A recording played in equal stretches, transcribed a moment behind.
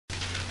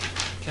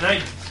Can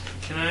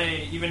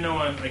I? Even though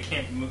I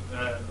can't move,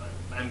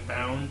 I'm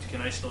bound.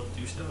 Can I still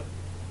do stuff?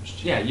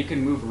 Yeah, you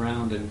can move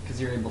around and because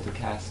you're able to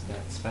cast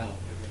that spell.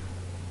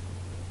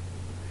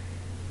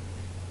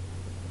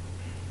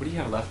 What do you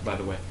have left, by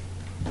the way?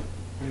 What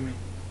do you mean?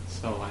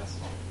 Spell-wise.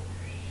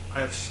 I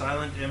have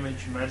Silent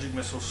Image, Magic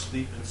Missile,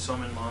 Sleep, and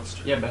Summon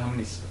Monster. Yeah, but how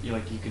many? You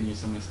can use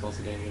so many spells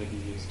a day. What have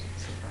you used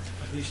so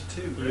far? At least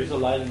 2. You Right? use a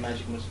light and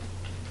magic missile.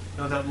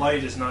 No, that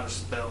light is not a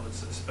spell.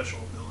 It's a special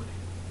ability.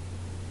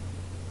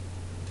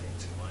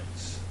 Dancing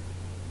lights.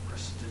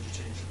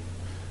 Prestidigitation.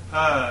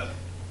 I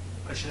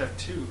should have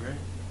 2, right?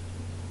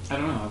 I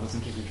don't know. I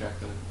wasn't keeping track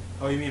of it.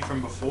 Oh, you mean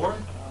from before?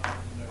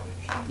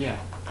 No, Yeah.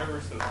 ever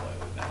so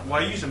slightly down.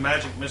 Well, I used a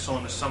Magic Missile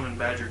and a Summon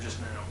Badger just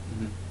now.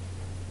 Mm-hmm.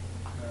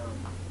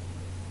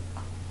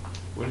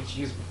 What did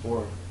you use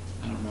before?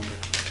 I don't remember.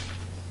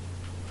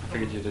 I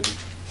figured you didn't.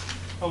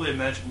 Probably a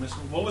Magic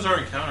Missile. What was our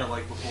encounter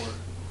like before?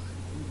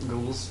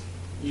 Ghouls.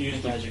 You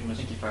used magic I missile.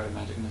 think you fired a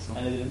magic missile.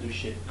 And it didn't do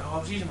shit. Oh, I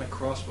was using my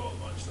crossbow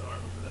a bunch, though. I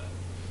remember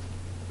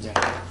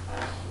that.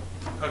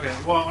 Yeah. Okay,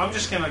 well, I'm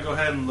just going to go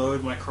ahead and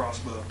load my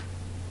crossbow.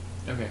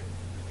 Okay.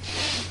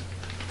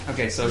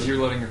 Okay, so you're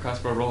loading your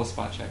crossbow. Roll a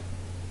spot check.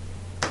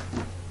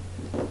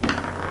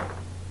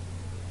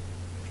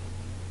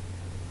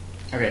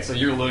 Okay, so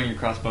you're loading your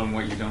crossbow, and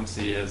what you don't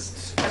see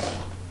is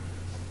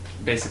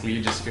basically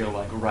you just feel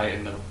like right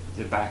in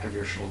the back of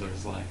your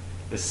shoulders, like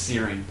this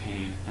searing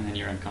pain, and then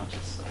you're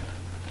unconscious.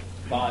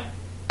 Bye.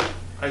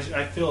 I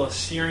feel a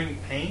searing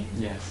pain,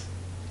 Yes.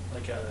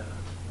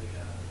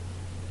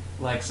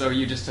 Like, so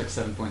you just took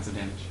 7 points of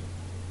damage.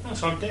 Oh,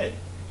 so I'm dead.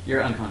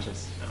 You're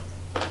unconscious.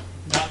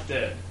 Not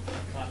dead.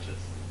 Conscious.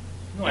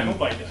 No, I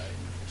hope I die.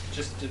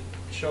 Just to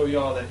show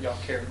y'all that y'all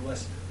care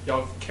less.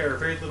 Y'all care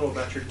very little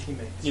about your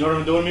teammates. You know what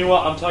I'm doing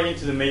meanwhile? I'm talking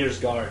to the mayor's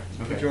guard.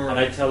 Okay. But you're And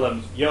I tell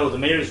him, yo, the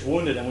mayor's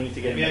wounded and we need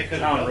to get Maybe I him could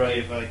to have town, helped you right?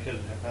 if I could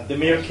have had The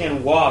mayor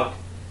can't walk,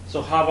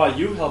 so how about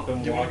you help him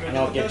Do you walk want to and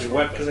go I'll get your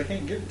Because weapon? I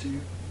can't give it to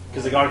you.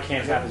 Because the guard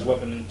can't have his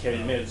weapon and carry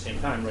the mayor at the same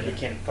time, right? He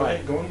can't Go fight.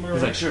 ahead, go in my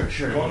He's room. like,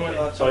 sure. Go in my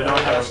laptop. So I now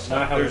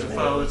have There's a his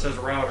file name. that says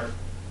router.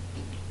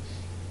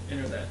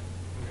 Enter that.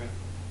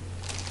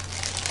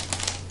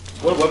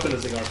 What weapon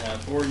does the guard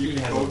have? Or you He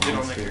can has go a get long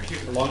on the spear.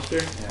 computer. A long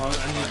spear? Yeah. I Or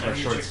need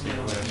to short check spear,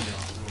 my whatever.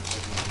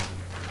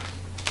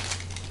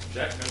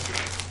 Jack knows your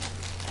name.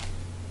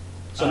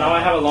 So now I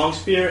have a long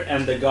spear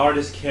and the guard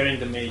is carrying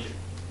the major.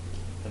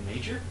 The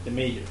major? The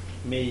major.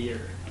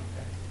 Mayor.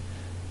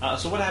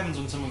 So what happens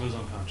when someone goes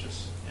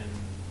unconscious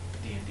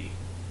in D&D?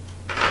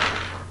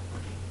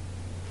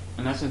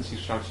 In essence, you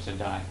start to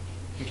die.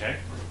 Okay.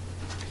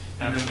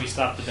 And then we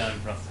stop the dying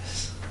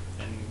process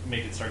and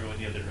make it start going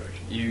the other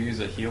direction. You use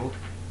a heal.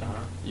 Uh-huh.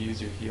 You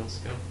use your heal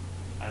skill.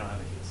 I don't have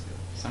a heal skill.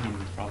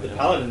 Someone probably The does.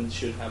 paladin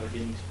should have a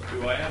healing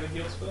spell. Do I have a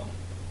heal spell?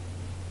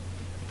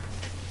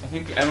 I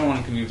think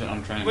everyone can use it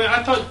on train. Wait,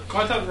 I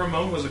thought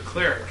Ramon was a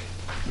cleric.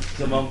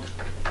 The monk.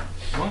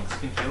 Monks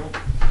can heal.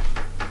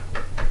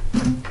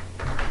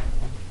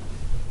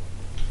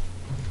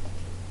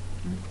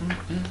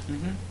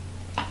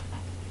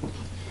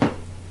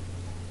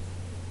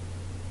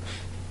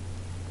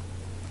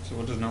 So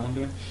what does no one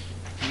do?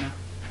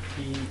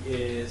 He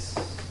is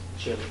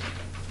chilling.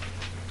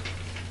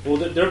 Well,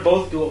 they're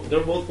both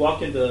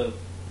walking the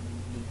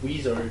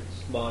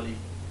wizard's body.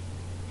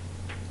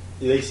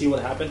 Did they see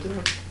what happened to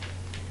him?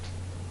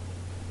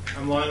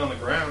 I'm lying on the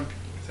ground.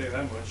 I can say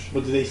that much.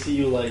 But did they see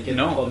you like get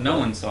No fucked up?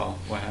 one saw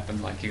what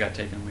happened. Like, you got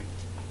taken away,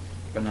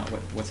 but not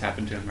what's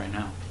happened to him right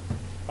now.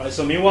 All right.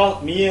 So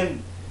meanwhile, me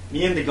and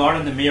the guard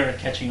and the mayor are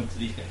catching up to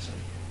these guys.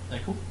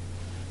 Like who?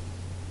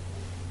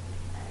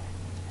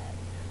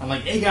 I'm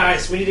like, hey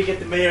guys, we need to get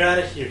the mayor out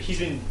of here. He's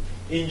been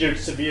injured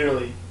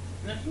severely.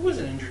 No, he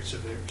wasn't injured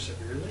severely.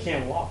 He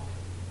can't walk.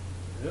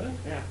 Really?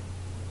 Yeah.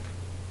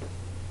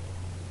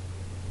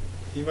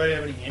 Anybody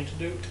have any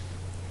antidote?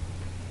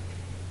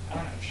 I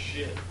don't have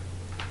shit.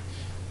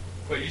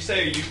 Wait, you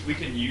say we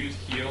can use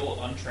heal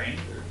untrained?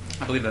 Or?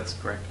 I believe that's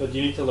correct. But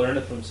you need to learn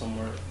it from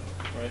somewhere,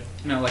 right?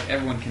 No, like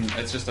everyone can.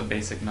 It's just a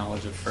basic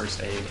knowledge of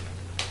first aid.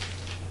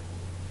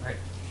 Right.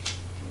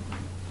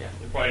 Yeah.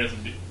 It probably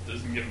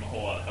doesn't give him a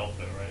whole lot of health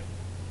though, right?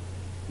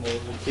 Well,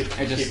 we keep,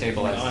 It just keep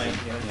stabilizes an eye,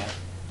 him. yeah. Yeah.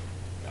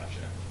 Gotcha.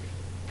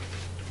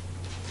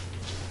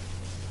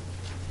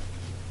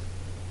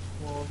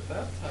 Well, if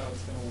that's how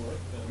it's gonna work,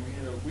 then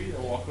we need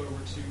to walk over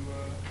to.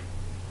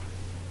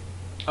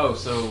 Oh,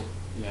 so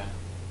yeah.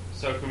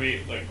 So can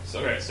we like?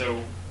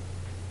 So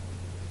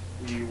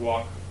we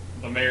walk.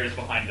 The mayor's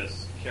behind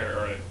us.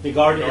 The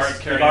guard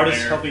carrying is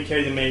mayor. helping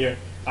carry the mayor.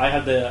 I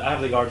have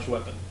the guard's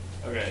weapon.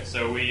 Okay,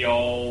 so we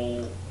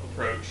all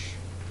approach.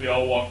 We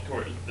all walk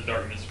toward the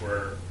darkness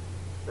where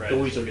Brad The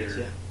wizard disappeared. is,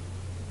 yeah.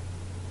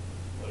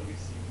 What do we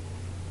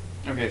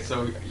see? Okay,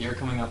 so you're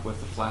coming up with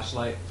the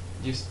flashlight.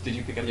 Did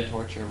you pick up the Yeah.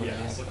 torch or what? Yeah, did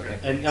you it's have? okay.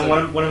 And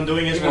So- what I'm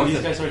doing is Who when wants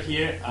these it? guys are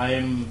here, I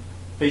am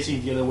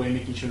facing the other way,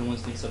 making sure no one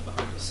sneaks up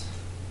behind us.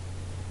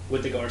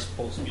 With the guard's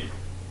pole spear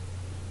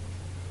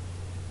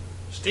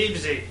Steve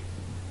Z.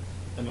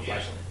 and the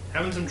flashlight.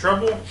 Having some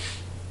trouble? Nope.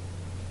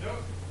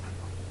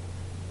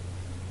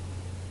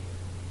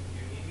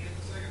 You need me at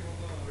the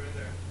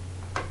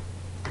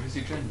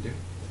What's he trying to do?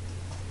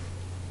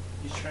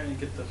 He's trying to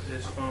get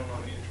his phone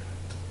on the internet.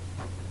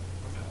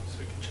 So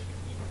we can check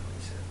an email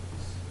he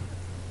sends.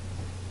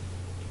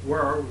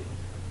 Where are we?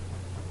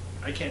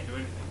 I can't do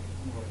anything.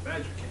 Well,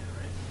 Badger can,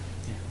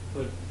 right?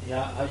 But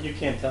yeah, you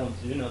can't tell him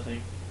to do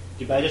nothing.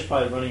 Your Badger's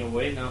probably running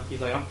away now.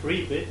 He's like, I'm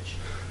free, bitch.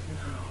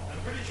 I'm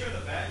pretty sure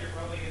the Badger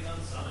probably gets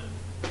unsummoned.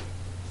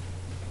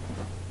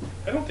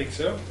 I don't think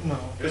so. No.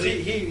 Because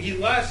he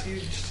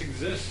just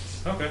exists.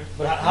 Okay.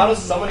 But how does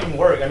summoning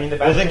work? I mean, the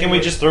Badger. Well, then can we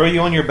just throw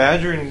you on your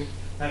Badger and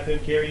have him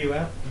carry you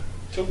out?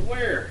 To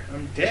where?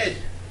 I'm dead.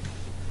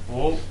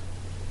 well,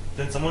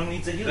 then someone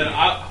needs to heal Then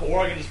you. or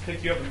I can just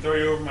pick you up and throw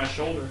you over my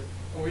shoulder.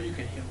 Or you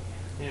can heal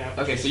me. Yeah.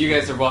 Okay, so you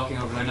guys are walking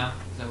over there now?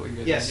 Is that what you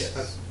guys Yes. are doing?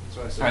 That's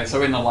what I said. Alright,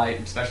 so in the light,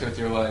 especially with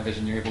your low light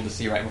vision, you're able to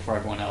see right before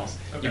everyone else.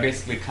 Okay. You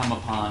basically come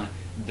upon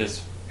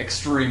this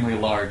extremely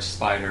large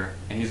spider,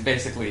 and he's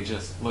basically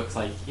just looks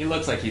like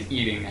he's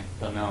eating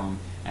the gnome.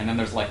 And then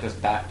there's like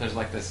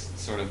this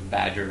sort of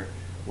badger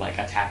like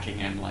attacking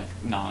him, like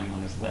gnawing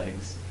on his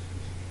legs.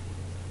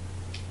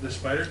 The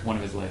spider? One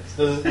of his legs.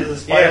 Does the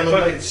spider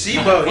look like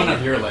Sibo. One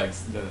of your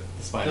legs, the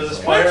spider. Does the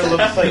spider look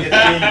like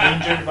it's being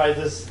injured by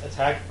this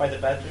attack by the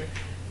Badger?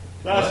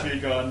 Last What?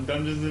 week on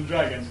Dungeons and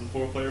Dragons, the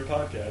 4-player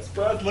podcast,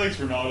 Brad's legs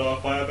were gnawed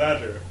off by a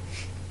badger.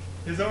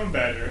 His own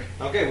badger.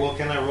 Okay, well,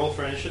 can I roll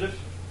for initiative?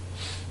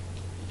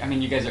 I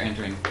mean, you guys are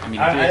entering. I mean,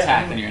 I- if you I-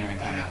 attack, then you're entering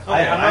combat.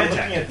 Okay, I'm I not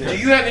attack. looking at this. Do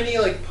you have any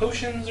like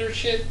potions or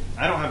shit?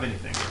 I don't have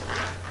anything.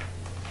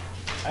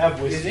 I have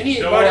Is wisdom.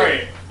 anybody? Don't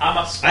worry, I'm a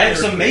I spider. have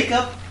some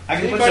makeup. I Is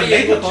can put some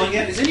anybody makeup able on to,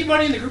 you. is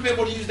anybody in the group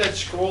able to use that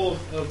scroll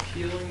of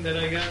healing that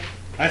I got?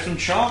 I have some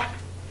chalk.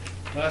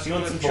 Last You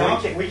want month?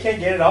 some But we can't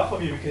get it off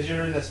of you because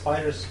you're in the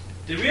spider's.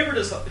 Did we ever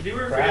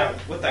figure out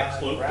what that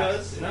cloak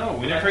does? No,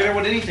 we never figured out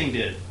what anything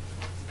did.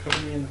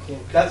 Cover me in the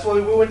cloak. That's why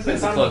we went to the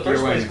That's the town in the cloak. You're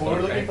first wearing place. the We were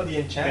cloak, looking right? for the Yeah,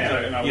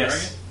 enchantment. am I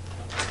Yes.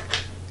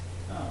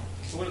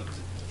 wearing it? Oh.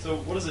 So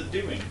what is it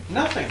doing?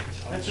 Nothing.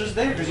 It's just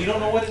there because you don't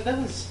know what it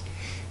does.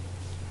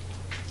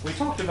 We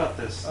talked about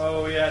this.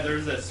 Oh yeah,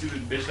 there's that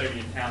stupid bitch lady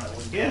in town that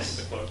wouldn't Yes.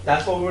 the cloak.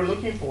 That's what we were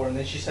looking for, and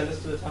then she sent us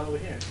to the town over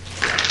here.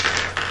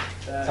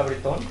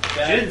 Sabriton? She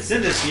didn't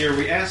send us here.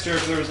 We asked her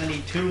if there was any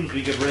tombs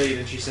we could raid,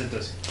 and she sent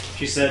us.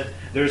 She said,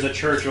 there's a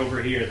church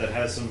over here that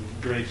has some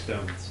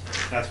gravestones.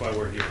 That's why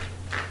we're here.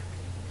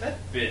 That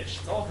bitch.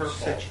 It's all her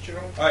fault.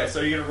 Sechiro? Alright,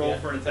 so you're gonna roll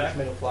for an It's attack?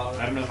 made of flour.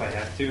 I don't know if I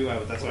have to.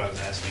 That's what I was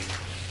asking.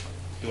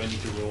 Do I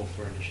need to roll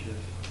for initiative?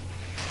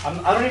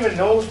 I don't even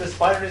know if the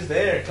spider is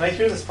there. Can I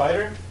hear the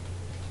spider?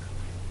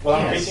 Well,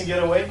 I'm Yes. facing the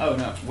other way. Oh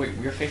no! Wait,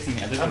 we're facing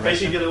the other I'm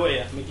facing direction. the other way,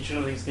 yeah. Making sure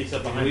nothing sneaks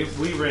up behind us.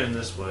 We ran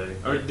this way.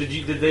 Or did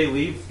they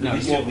leave? No,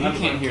 Did these you, two you leave?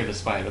 can't hear the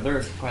spider.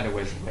 They're quite a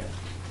ways away.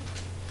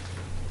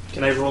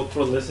 Can I roll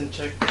for a listen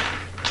check?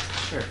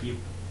 Sure.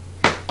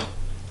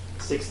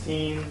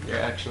 16. Your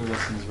actual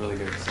listen is really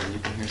good, so you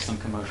can hear some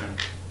commotion.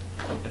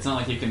 It's not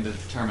like you can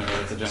determine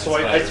that it's a giant So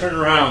I spider. turn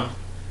around.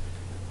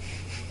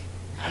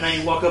 And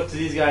I walk up to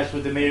these guys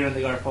with the mayor and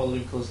the guard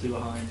following closely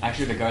behind.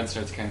 Actually, the guard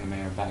starts carrying the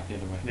mayor back the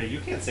other way. Yeah, you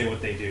can't say what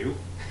they do.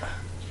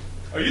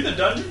 Are you the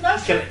dungeon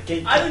master?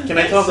 Can I didn't I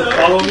think tell them so. to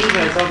follow me?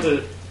 Can I tell them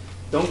to...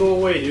 Don't go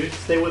away, dude.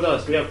 Stay with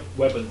us. We have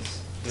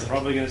weapons. They're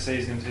probably going to say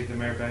he's going to take the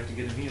mayor back to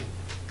get him healed.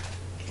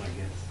 I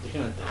guess.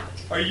 You're gonna die.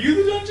 Are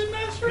you the dungeon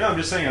master? No, I'm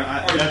just saying.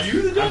 Are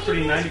you the I'm dungeon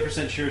pretty master?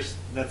 90% sure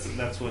that's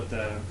what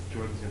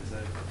Jordan's going to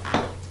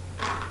say.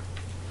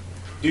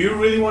 Do you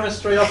really want to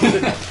stray off in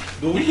the...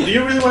 do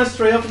you really want to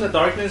stray off in the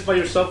darkness by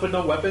yourself with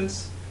no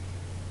weapons?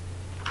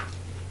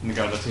 And the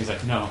guard looks, he's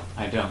like, no,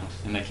 I don't.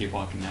 And they keep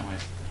walking that way.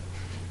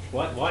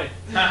 What? Why?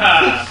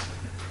 Haha.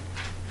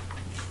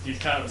 He's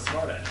kind of a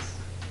smartass.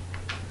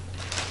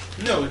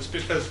 No, it's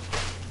because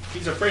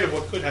he's afraid of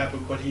what could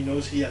happen, but he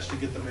knows he has to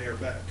get the mayor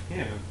back.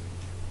 Yeah.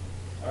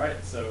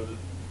 Alright, so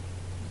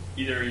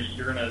either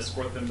you're gonna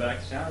escort them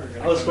back to town, or you're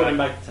gonna I'll come escort him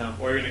back to town.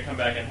 or you're gonna come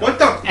back and help. What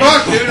the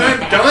fuck, dude? I'm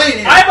dying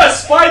here. I'm a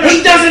spider!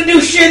 He doesn't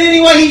do shit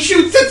anyway. He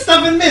shoots at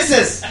stuff and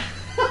misses.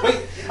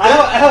 Wait,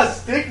 I have a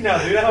stick now,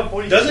 dude. I have a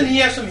pointy doesn't stick. he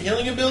have some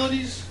healing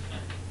abilities?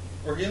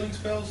 Or healing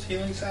spells?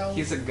 Healing salve?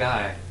 He's a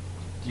guy.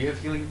 Do you have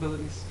healing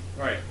abilities?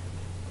 Right.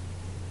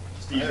 I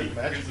Stevie, have here's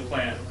magical the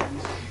plan.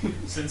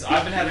 abilities. Since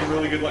I've been having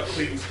really good luck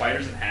cleaving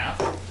spiders in half,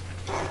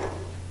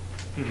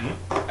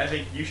 Mm-hmm. I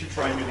think you should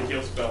try and do the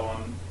heal spell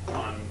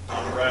on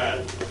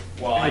Brad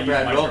while I Hey, use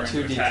Brad, my roll turn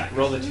to 2d. attack.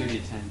 Roll the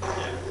 2d10.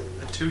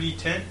 A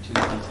 2d10? 2d10.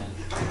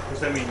 What does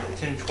that mean?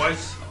 10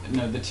 twice?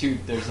 No, the two.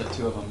 There's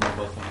two of them.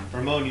 Roll both of them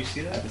Ramon, you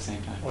see at that? the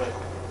same time. Wait.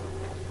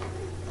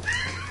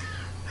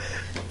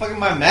 Fucking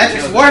my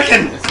magic's No,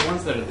 working. It's the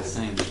ones that are the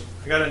same.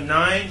 I got a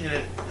 9 and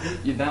a...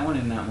 Yeah, that one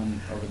and that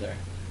one over there.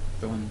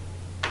 The one.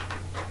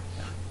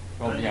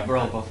 Yeah,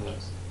 roll both of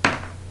those.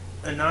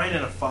 A 9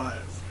 and a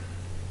 5.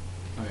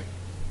 Okay.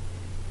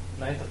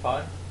 9 to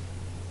 5.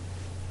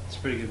 It's a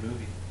pretty good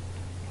movie.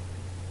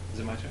 Is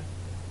it my turn?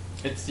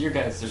 It's your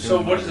guys are doing. So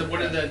what most is it? of What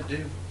did that do?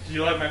 Do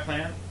you like my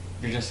plan?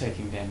 You're just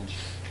taking damage.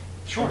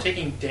 Sure. I'm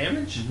taking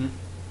damage? Mm-hmm.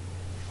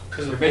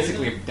 Because You're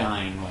basically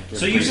dying. Like you're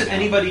So you said bleeding out.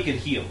 anybody can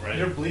heal, right?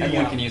 You're bleeding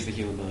Everyone out. can use the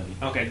heal ability.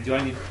 Okay. Do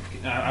I need?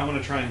 I want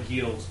to try and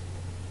heal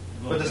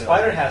little the bill.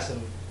 spider has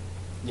him.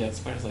 Yeah, the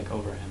spider's like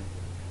over him.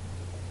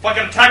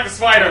 Fucking attack the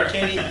spider!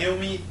 Can he heal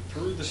me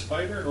through the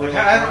spider? Or Like,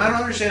 I don't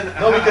understand. No,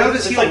 how because does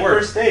it's heal like work?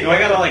 first aid. Do I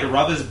gotta like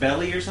rub his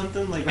belly or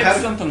something? Like, how It's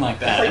do- something like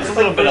that. like- It's a it's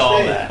little like bit of first all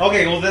aid. that.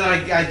 Okay, well then I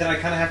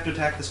kind of have to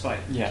attack the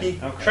spider. Yeah. Okay.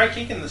 Try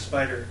kicking the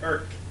spider.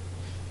 Or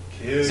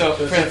So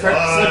for the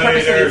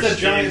purpose It's of a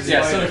giant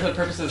yeah, so spider. for the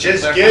purposes of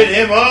just clarifying, get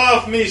him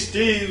off me,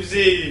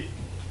 Stevesy.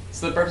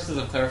 so the purposes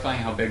of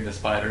clarifying how big the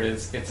spider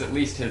is, it's at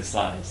least his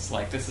size.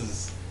 Like this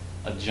is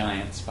a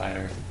giant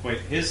spider. Wait,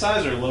 his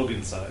size or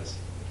Logan's size?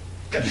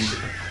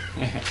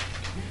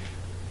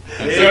 So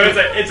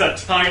it's a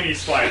tiny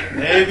spider.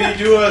 Maybe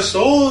do a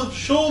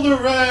shoulder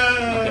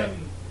ram. Okay.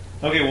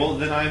 Okay, well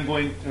then I'm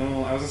going.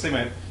 I was gonna say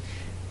my.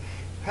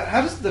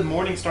 How does the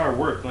Morning Star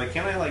work? Like,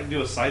 can I like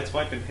do a side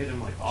swipe and hit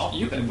him like off?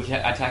 You can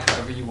attack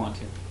however you want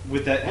to.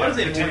 Would that What have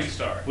is a poten- Morning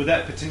Star? Would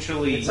that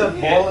potentially? It's a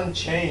hit ball and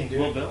chain, dude.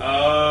 Will Bill?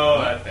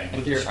 Oh, that thing.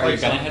 If you're, are you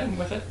spikes gonna on hit him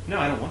with it? No,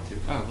 I don't want to.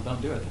 Oh, well,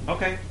 don't do it then.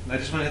 Okay, I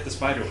just want to hit the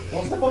spider with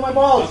Don't it. step on my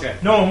balls. Okay.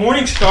 No, a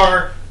Morning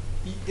Star.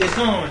 It's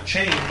not on a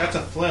chain. That's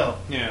a flail.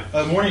 Yeah.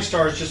 A Morning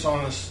Star is just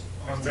on this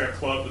on Is there a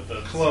club with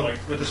the club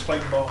spike? with a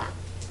spike ball.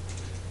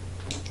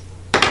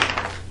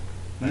 That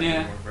Yeah.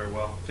 didn't work very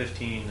well.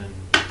 15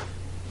 and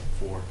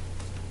 4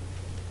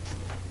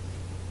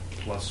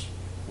 plus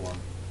 1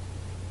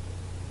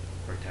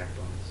 for attack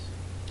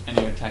bonus. And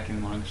you're attacking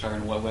the Morning Star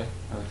in what way?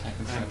 Or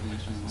attacking the I'm Morning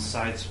Star in what way?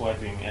 side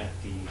swiping at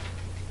the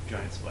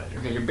giant spider.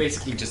 Okay, you're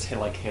basically just hit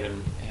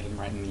him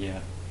right in the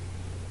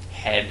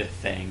head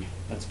thing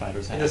that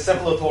spiders In have. the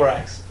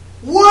cephalothorax.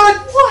 What?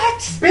 What?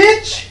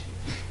 Bitch!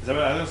 Is that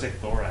what I was gonna say?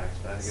 Thorax,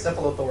 but I think it's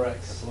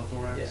Cephalothorax.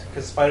 cephalothorax. Yeah,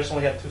 because spiders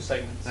only have 2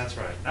 segments. That's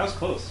right. That was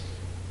close.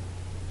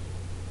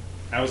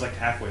 I was like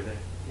halfway there.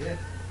 Yeah.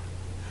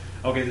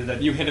 Okay, did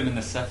that? You hit him in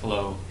the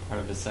cephalo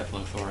part of his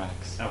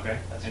cephalothorax. Okay.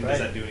 That's and right. does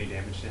that do any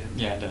damage to him?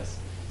 Yeah, it does.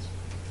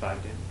 5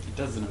 damage. It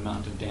does an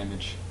amount of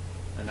damage.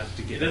 Enough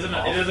to It get does him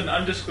an off. it does an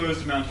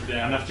undisclosed amount of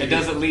damage. Enough to It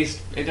does at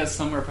least. It does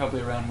somewhere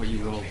probably around what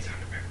you rolled.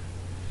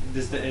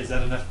 Is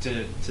that enough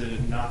to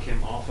knock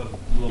him off of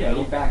Little Yeah, he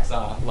Bill? backs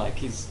off. Like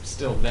he's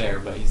still there,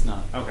 but he's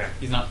not. Okay.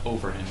 He's not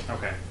over him.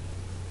 Okay.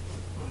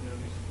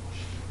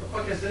 The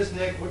fuck is this,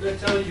 Nick? What did I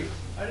tell you?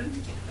 I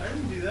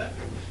didn't do that.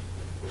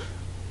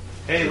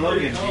 Hey Pretty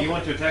Logan, do calm. you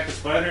want to attack the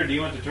spider or do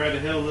you want to try to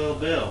heal Little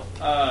Bill?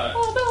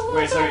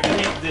 Wait, so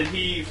did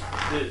he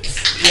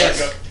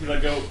Yes.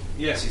 let go?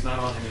 Yes, he's not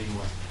on him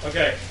anymore.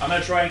 Okay, I'm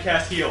gonna try and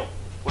cast heal.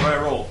 What do I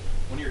roll?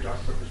 One of your Dr.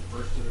 Peppers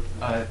bursted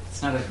open.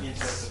 It's not a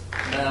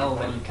spell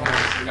that you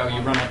cast. Oh,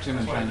 you run up to him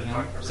and try and heal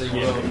him. So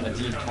you roll a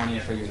d20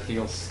 for your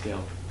heal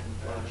skill.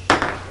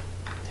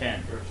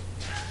 10.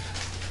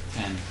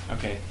 10.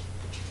 Okay.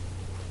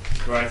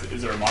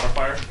 Is there a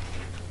modifier? Hold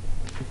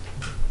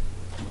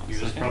on a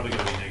Yours is second. probably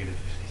going to be negative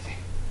 50.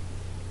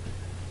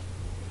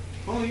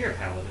 Oh, you're a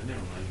paladin. Never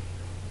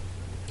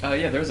mind.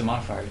 Yeah, there is a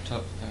modifier. Go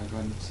ahead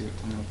and tell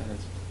me what that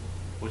is.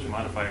 Which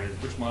modifier is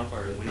Which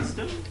modifier is it?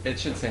 wisdom? It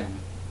should say on it.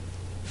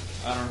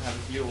 I don't have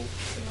a heal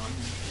thing on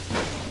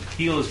here.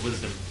 Heal is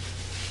wisdom.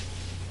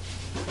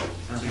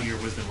 So your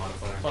wisdom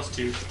modifier.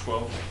 +2,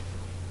 12.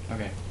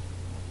 Okay.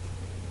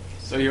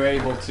 So you're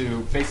able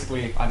to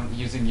basically,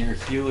 using your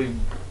healing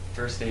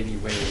first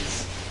aid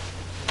ways,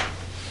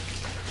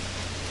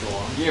 Go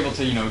on. you're able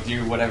to,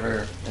 do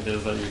whatever it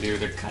is that you do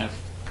to kind of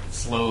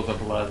slow the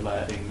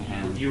bloodletting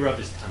and. You rub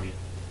his tummy.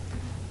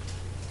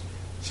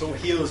 So a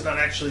heal is not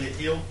actually a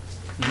heal?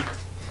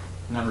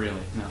 Not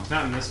really, no.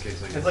 Not in this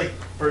case, I guess. It's like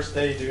first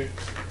day, dude.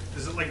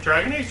 Is it like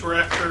Dragon Age where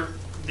after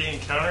the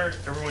encounter,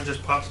 everyone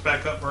just pops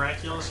back up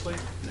miraculously?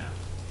 No.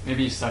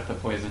 Maybe you suck the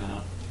poison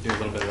out. Do a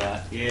little bit of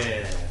that.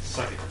 Yeah,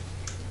 suck it.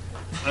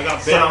 I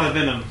got bit Suck the on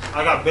venom.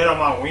 I got bit on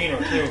my wiener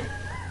too.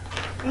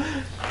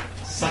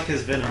 Suck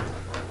his venom.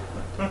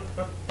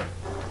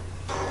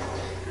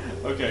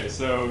 Okay,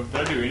 so did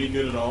that do any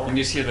good at all? And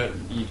you just hear that,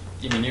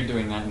 you're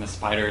doing that, and the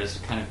spider is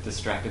kind of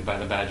distracted by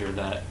the badger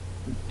that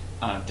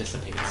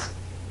dissipates.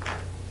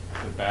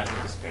 The badger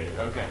dissipated.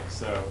 Okay,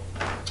 so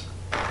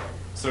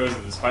is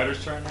it the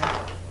spider's turn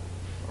now?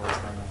 Or what's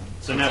going on?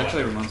 So It's now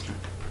actually Ramon's turn.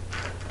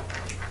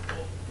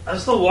 I'm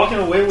still walking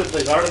away with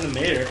the guard and the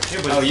mayor.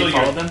 Yeah, but Oh, it's you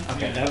still followed your- them?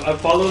 Okay. I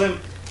follow them,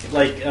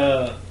 like,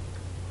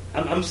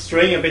 I'm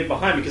straying a bit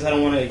behind because I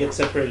don't want to get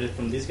separated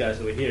from these guys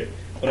over here.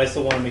 But I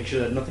still want to make sure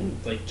that nothing,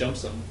 like,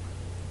 jumps them.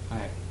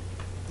 Alright.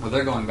 Well,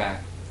 they're going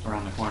back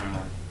around the corner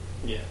now.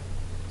 Yeah.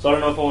 So I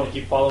don't know if I want to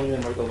keep following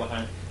them or go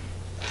behind.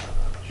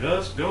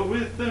 Just go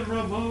with them,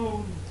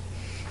 Ramon.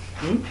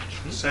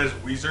 Says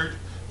Wizard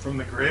from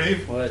the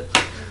grave. What?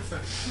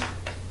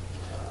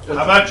 How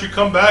about you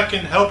come back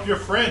and help your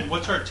friend?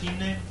 What's our team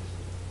name?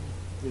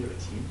 We have a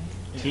team?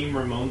 Team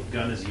Ramon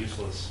gun is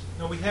useless.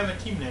 No, we have a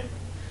team name.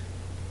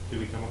 Did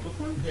we come up with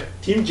one? Yeah.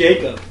 Team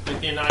Jacob.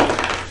 Like the United.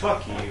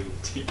 Fuck you.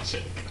 Team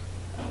Jake.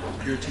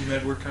 You're a Team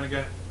Edward kind of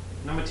guy?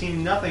 I'm a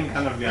team nothing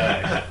kind of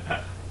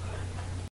guy.